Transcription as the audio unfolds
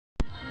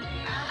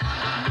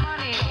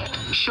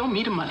Show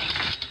me the money.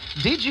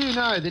 Did you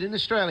know that in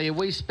Australia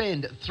we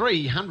spend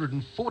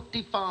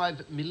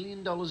 $345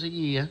 million a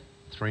year?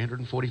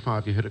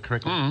 345, you heard it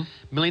correctly. $1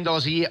 million a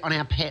year on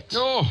our pets.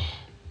 Oh.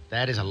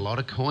 That is a lot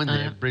of coin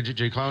there, Bridget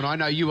Duclos. And I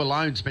know you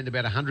alone spend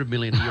about $100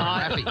 million a year on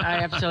Raffy. I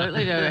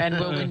absolutely do, and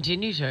will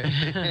continue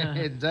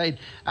to. Indeed.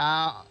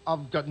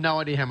 I've got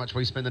no idea how much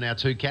we spend on our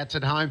 2 cats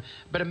at home,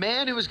 but a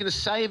man who is going to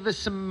save us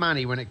some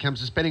money when it comes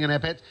to spending on our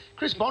pets,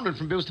 Kris Bondin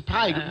from Bills to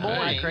Pay. Good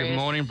morning. Chris. Good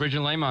morning, Brig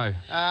and Lehmo.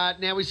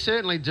 Now, we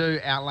certainly do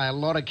outlay a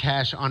lot of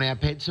cash on our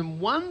pets,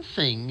 and one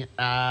thing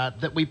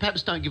that we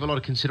perhaps don't give a lot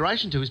of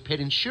consideration to is pet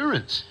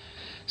insurance.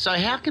 So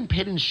how can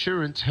pet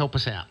insurance help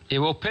us out? Yeah,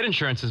 well, pet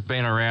insurance has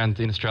been around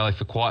in Australia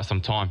for quite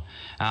some time.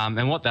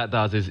 And what that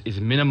does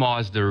is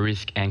minimise the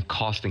risk and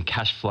cost and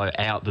cash flow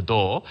out the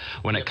door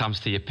when it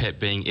comes to your pet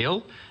being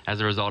ill as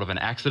a result of an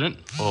accident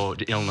or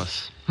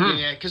illness.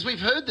 Yeah, because we've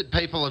heard that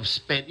people have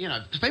spent,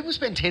 people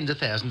spend tens of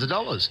thousands of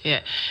dollars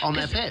on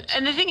their pets.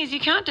 And the thing is, you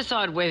can't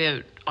decide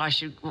whether I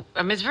should...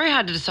 I mean, it's very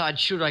hard to decide,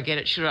 should I get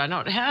it, should I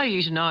not? How are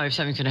you to know if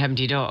something's going to happen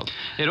to your dog?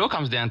 It all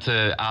comes down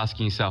to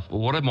asking yourself, well,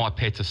 what are my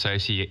pets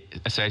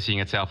associating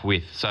itself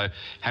with? So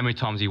how many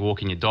times are you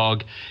walking your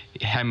dog?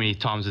 How many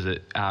times is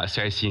it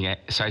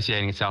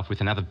associating itself with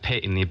another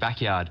pet in their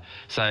backyard?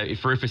 So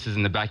if Rufus is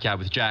in the backyard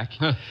with Jack,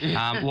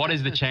 what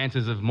is the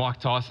chances of Mike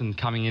Tyson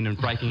coming in and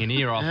breaking an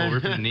ear off or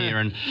ripping an ear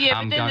and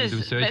going to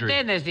do surgery? But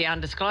then there's the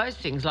undisclosed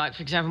things. Like,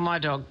 for example, my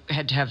dog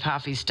had to have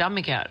half his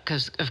stomach out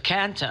because of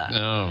cancer.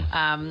 Oh.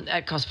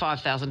 It cost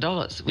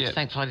 $5,000, which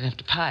thankfully I didn't have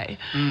to pay.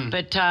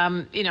 But,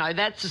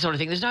 that's the sort of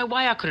thing. There's no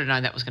way I could have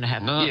known that was going to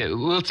happen. No. Yeah,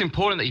 well, it's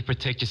important that you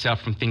protect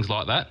yourself from things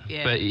like that.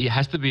 Yeah. But it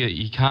has to be,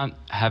 you can't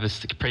have a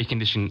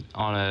precondition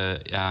on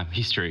a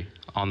history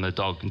on the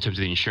dog in terms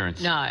of the insurance.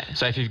 No.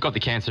 So if you've got the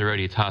cancer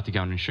already, it's hard to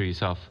go and insure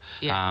yourself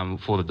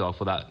for the dog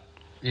for that.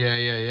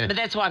 Yeah. But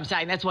that's why I'm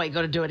saying that's why you've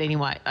got to do it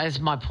anyway. That's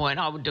my point.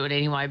 I would do it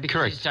anyway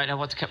because you just don't know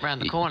what's around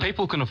the corner.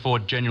 People can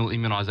afford general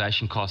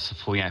immunisation costs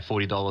for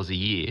 $40 a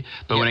year,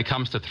 but when it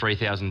comes to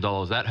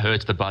 $3,000, that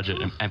hurts the budget,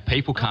 and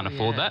people can't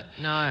afford that.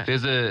 No.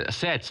 There's a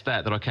sad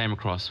stat that I came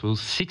across. Well,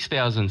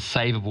 6,000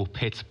 savable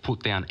pets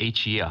put down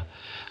each year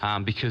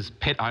because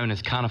pet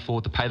owners can't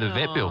afford to pay the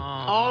vet bill.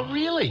 Oh,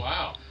 really?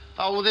 Wow.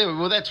 Oh,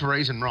 well, that's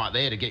reason right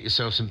there to get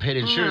yourself some pet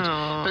insurance.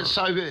 But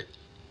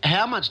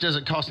how much does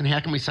it cost and how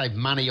can we save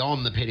money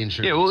on the pet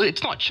insurance? Yeah, well,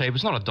 it's not cheap.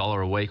 It's not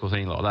 $1 a week or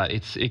anything like that.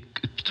 It's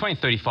between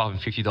 $35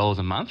 and $50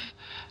 a month.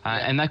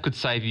 And that could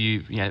save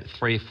you,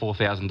 $3,000 or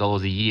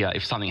 $4,000 a year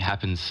if something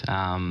happens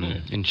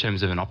in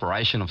terms of an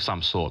operation of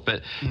some sort.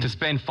 But to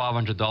spend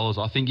 $500,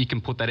 I think you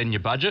can put that in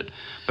your budget.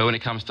 But when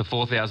it comes to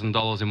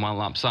 $4,000 in one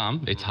lump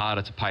sum, it's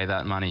harder to pay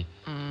that money.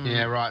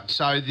 Yeah, right.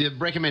 So the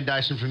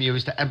recommendation from you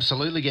is to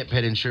absolutely get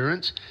pet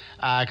insurance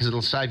because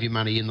it'll save you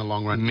money in the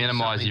long run.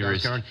 Minimise your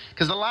risk.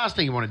 Because the last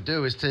thing you want to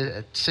do is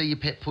to see your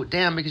pet put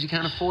down because you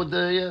can't afford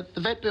the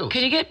vet bills.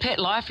 Can you get pet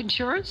life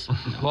insurance?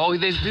 Well,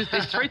 there's 3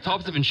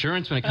 types of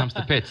insurance when it comes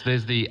to pets.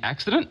 There's the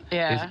accident,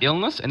 there's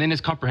illness, and then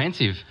there's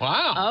comprehensive.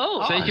 Wow.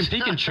 Oh. So you can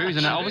pick and choose,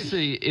 and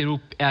obviously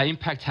it'll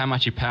impact how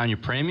much you pay on your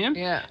premium.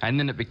 Yeah. And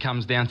then it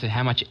becomes down to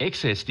how much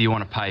excess do you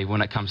want to pay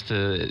when it comes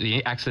to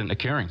the accident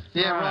occurring.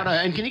 Yeah,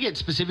 right. And can you get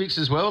specifics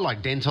as well,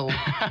 like dental,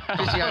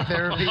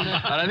 physiotherapy?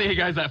 I don't think it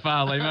goes that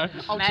far, Lehmo.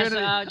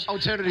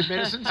 Alternative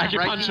medicines.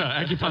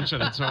 Acupuncture,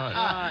 that's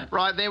right.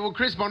 Right there. Well,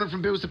 Kris Bondin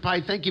from Bills to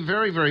Pay, thank you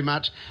very, very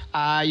much.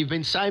 You've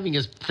been saving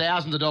us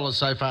thousands of dollars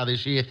so far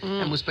this year,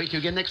 and we'll speak to you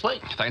again next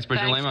week. Thanks, Brig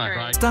and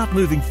Lehmo. Start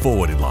moving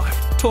forward in life.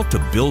 Talk to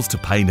Bills to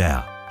Pay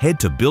now. Head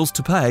to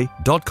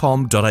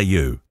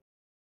billstopay.com.au.